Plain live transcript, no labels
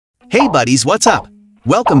Hey buddies, what's up?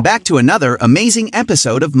 Welcome back to another amazing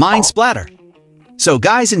episode of Mind Splatter. So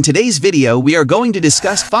guys, in today's video we are going to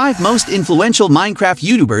discuss 5 most influential Minecraft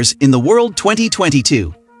YouTubers in the world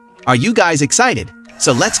 2022. Are you guys excited?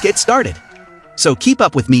 So let's get started. So keep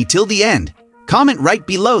up with me till the end. Comment right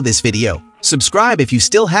below this video, subscribe if you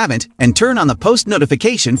still haven't, and turn on the post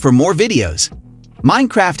notification for more videos.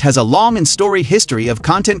 Minecraft has a long and storied history of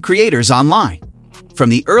content creators online. From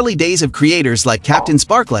the early days of creators like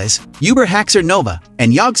CaptainSparklez, UberHaxorNova,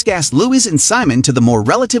 and Yogscast Lewis and Simon to the more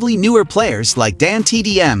relatively newer players like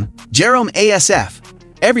DanTDM, Jerome ASF,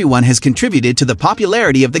 everyone has contributed to the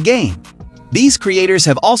popularity of the game. These creators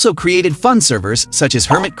have also created fun servers such as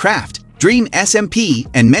Hermitcraft, Dream SMP,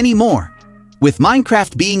 and many more. With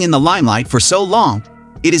Minecraft being in the limelight for so long,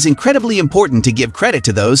 it is incredibly important to give credit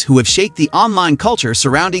to those who have shaped the online culture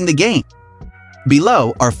surrounding the game.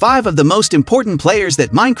 Below are 5 of the most important players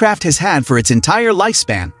that Minecraft has had for its entire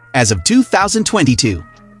lifespan, as of 2022.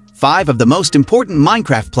 5 of the most important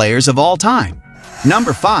Minecraft players of all time.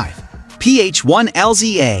 Number 5.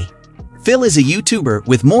 PH1LZA. Phil is a YouTuber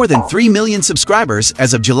with more than 3 million subscribers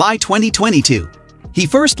as of July 2022. He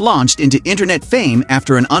first launched into internet fame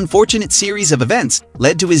after an unfortunate series of events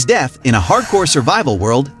led to his death in a hardcore survival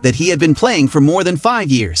world that he had been playing for more than 5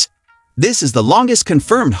 years. This is the longest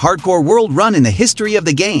confirmed hardcore world run in the history of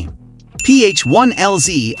the game.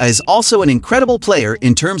 PH1LZ is also an incredible player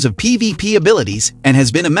in terms of PvP abilities and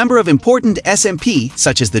has been a member of important SMP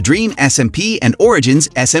such as the Dream SMP and Origins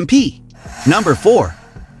SMP. Number 4.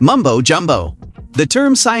 Mumbo Jumbo. The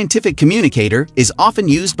term scientific communicator is often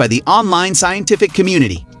used by the online scientific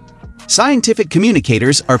community. Scientific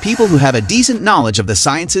communicators are people who have a decent knowledge of the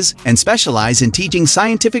sciences and specialize in teaching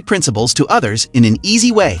scientific principles to others in an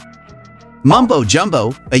easy way. Mumbo Jumbo,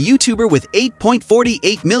 a YouTuber with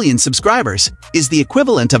 8.48 million subscribers, is the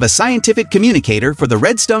equivalent of a scientific communicator for the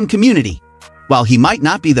Redstone community. While he might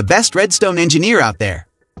not be the best Redstone engineer out there,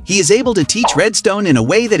 he is able to teach Redstone in a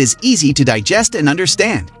way that is easy to digest and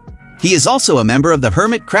understand. He is also a member of the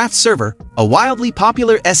Hermitcraft server, a wildly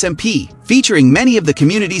popular SMP featuring many of the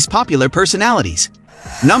community's popular personalities.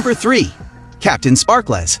 Number 3.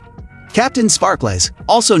 CaptainSparklez. CaptainSparklez,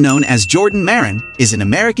 also known as Jordan Marin, is an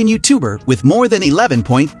American YouTuber with more than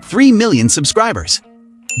 11.3 million subscribers.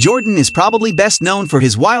 Jordan is probably best known for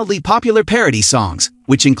his wildly popular parody songs,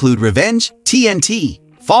 which include Revenge, TNT,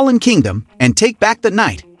 Fallen Kingdom, and Take Back the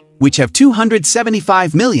Night, which have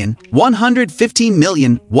 275 million, 115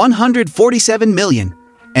 million, 147 million,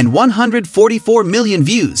 and 144 million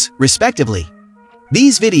views, respectively.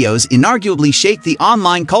 These videos inarguably shaped the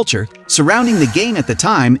online culture surrounding the game at the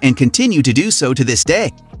time and continue to do so to this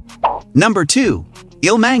day. Number 2.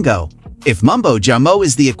 Ilmango. If Mumbo Jumbo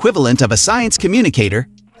is the equivalent of a science communicator,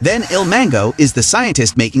 then Ilmango is the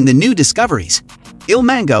scientist making the new discoveries.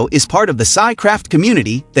 Ilmango is part of the SciCraft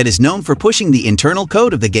community that is known for pushing the internal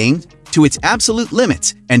code of the game to its absolute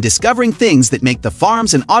limits and discovering things that make the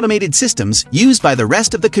farms and automated systems used by the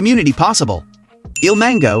rest of the community possible.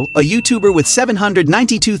 Ilmango, a YouTuber with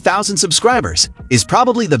 792,000 subscribers, is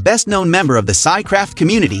probably the best-known member of the SciCraft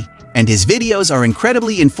community, and his videos are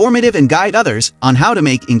incredibly informative and guide others on how to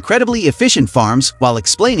make incredibly efficient farms while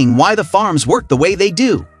explaining why the farms work the way they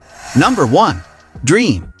do. Number 1.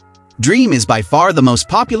 Dream. Dream is by far the most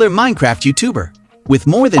popular Minecraft YouTuber, with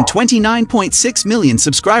more than 29.6 million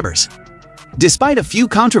subscribers. Despite a few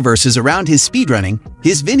controversies around his speedrunning,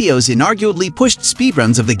 his videos inarguably pushed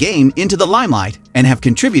speedruns of the game into the limelight and have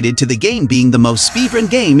contributed to the game being the most speedrun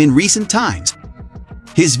game in recent times.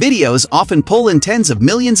 His videos often pull in tens of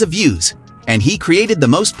millions of views, and he created the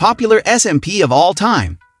most popular SMP of all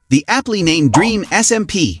time, the aptly named Dream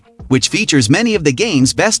SMP, which features many of the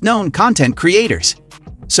game's best-known content creators.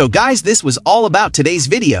 So guys, this was all about today's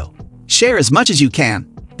video. Share as much as you can.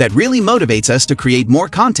 That really motivates us to create more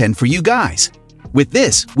content for you guys. With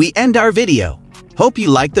this, we end our video. Hope you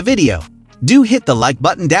liked the video. Do hit the like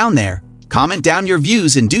button down there, comment down your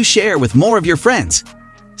views, and do share with more of your friends.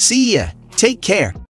 See ya. Take care.